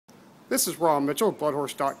This is Ron Mitchell,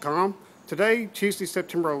 bloodhorse.com. Today, Tuesday,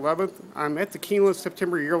 September 11th, I'm at the Keeneland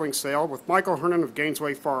September Yearling Sale with Michael Hernon of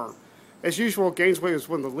Gainesway Farm. As usual, Gainesway was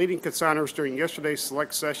one of the leading consignors during yesterday's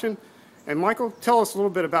select session. And Michael, tell us a little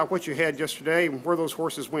bit about what you had yesterday and where those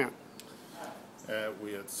horses went.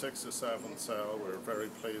 We had 6 to 7 sale. We were very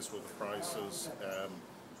pleased with the prices.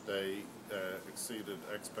 They exceeded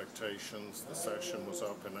expectations. The session was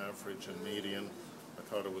up in average and median. I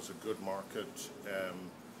thought it was a good market.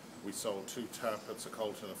 We sold 2 tappets, a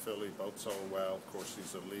colt and a filly, both sold well. Of course,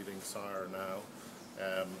 he's a leading sire now.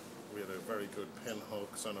 We had a very good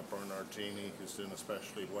pinhook, son of Bernardini, who's doing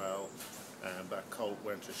especially well. And that colt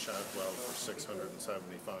went to Shadwell for $675,000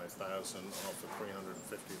 off a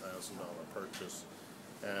 $350,000 purchase.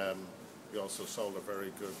 We also sold a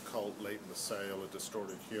very good colt late in the sale, a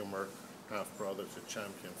Distorted Humor, half-brother to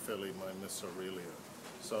Champion Filly, my Miss Aurelia.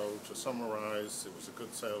 So to summarize, it was a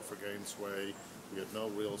good sale for Gainesway. We had no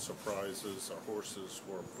real surprises. Our horses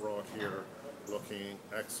were brought here looking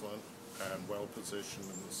excellent and well positioned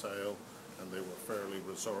in the sale, and they were fairly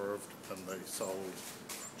reserved, and they sold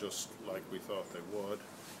just like we thought they would.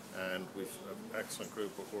 And we've an excellent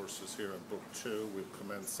group of horses here in Book 2. We've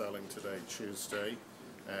commenced selling today, Tuesday.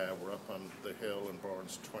 We're up on the hill in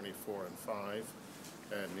barns 24 and 5,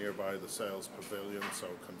 and nearby the sales pavilion, so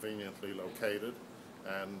conveniently located.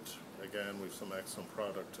 And again, we've some excellent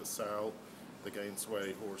product to sell. The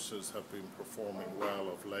Gainesway horses have been performing well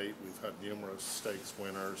of late. We've had numerous stakes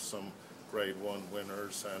winners, some Grade 1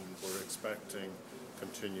 winners, and we're expecting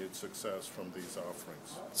continued success from these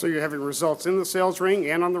offerings. So you're having results in the sales ring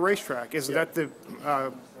and on the racetrack. Isn't that the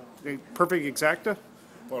perfect exacta?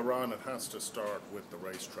 Well, Ron, it has to start with the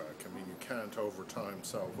racetrack. I mean, you can't over time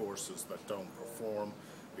sell horses that don't perform,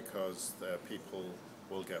 because people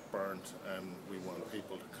will get burnt, and we want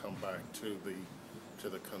people to come back to the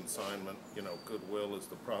consignment. You know, goodwill is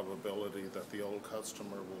the probability that the old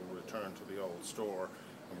customer will return to the old store,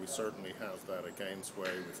 and we certainly have that at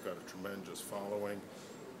Gainesway. We've got a tremendous following.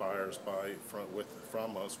 Buyers buy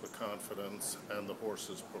from us with confidence, and the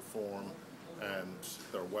horses perform, and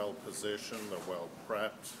they're well positioned, they're well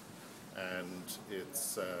prepped, and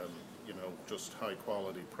it's you know, just high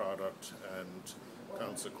quality product, and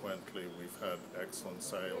consequently we've had excellent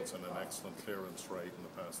sales and an excellent clearance rate in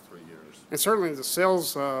the past 3 years. And certainly the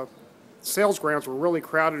sales grounds were really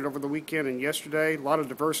crowded over the weekend and yesterday. A lot of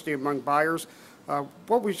diversity among buyers.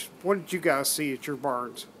 What did you guys see at your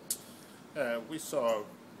barns? We saw,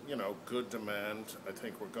 you know, good demand. I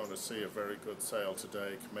think we're going to see a very good sale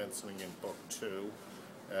today, commencing in Book 2.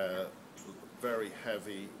 Very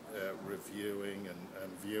heavy reviewing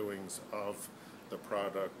and viewings of the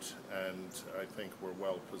product, and I think we're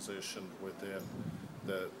well positioned within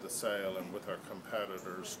the sale and with our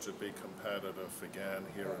competitors to be competitive again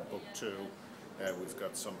here in Book 2. We've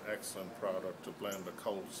got some excellent product, a blend of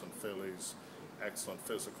colts and fillies, excellent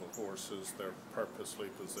physical horses. They're purposely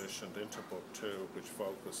positioned into Book 2, which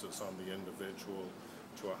focuses on the individual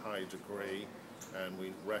to a high degree, and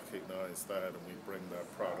we recognize that, and we bring that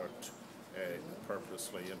product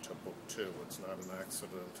purposely into Book 2. It's not an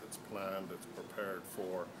accident, it's planned, it's prepared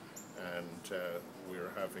for, and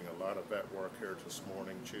we're having a lot of vet work here this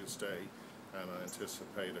morning, Tuesday, and I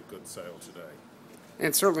anticipate a good sale today.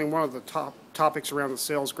 And certainly one of the top topics around the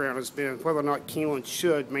sales ground has been whether or not Keeneland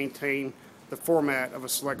should maintain the format of a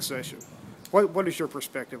select session. What is your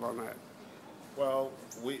perspective on that? Well,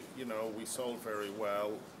 we sold very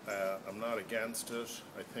well. I'm not against it.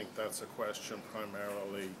 I think that's a question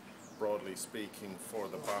primarily, broadly speaking, for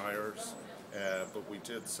the buyers. But we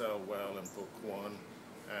did sell well in Book 1,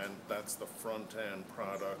 and that's the front end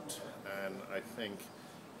product, and I think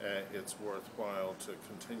it's worthwhile to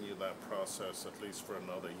continue that process at least for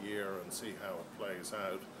another year and see how it plays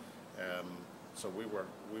out. So we were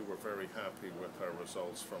very happy with our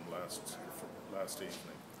results from last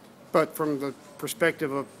evening. But from the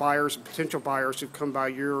perspective of buyers, potential buyers who come by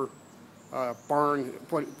your barn,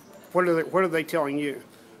 what are they telling you?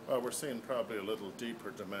 Well, we're seeing probably a little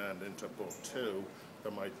deeper demand into Book 2.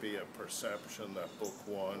 There might be a perception that Book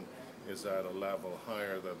 1 is at a level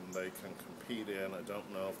higher than they can compete in. I don't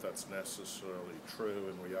know if that's necessarily true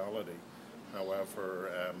in reality.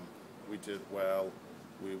 However, we did well.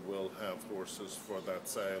 We will have horses for that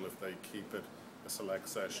sale if they keep it a select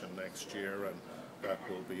session next year, and that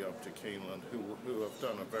will be up to Keeneland, who have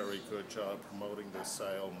done a very good job promoting this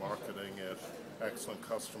sale, marketing it, excellent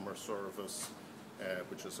customer service,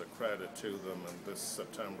 which is a credit to them, and this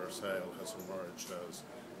September sale has emerged as,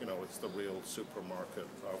 you know, it's the real supermarket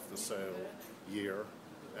of the sale year,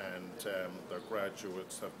 and their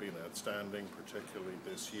graduates have been outstanding, particularly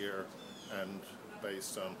this year, and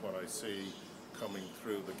based on what I see, coming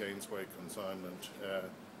through the Gainesway consignment.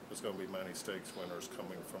 There's going to be many stakes winners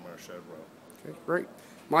coming from our shed row. Okay, great.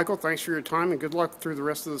 Michael, thanks for your time and good luck through the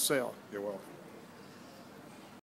rest of the sale.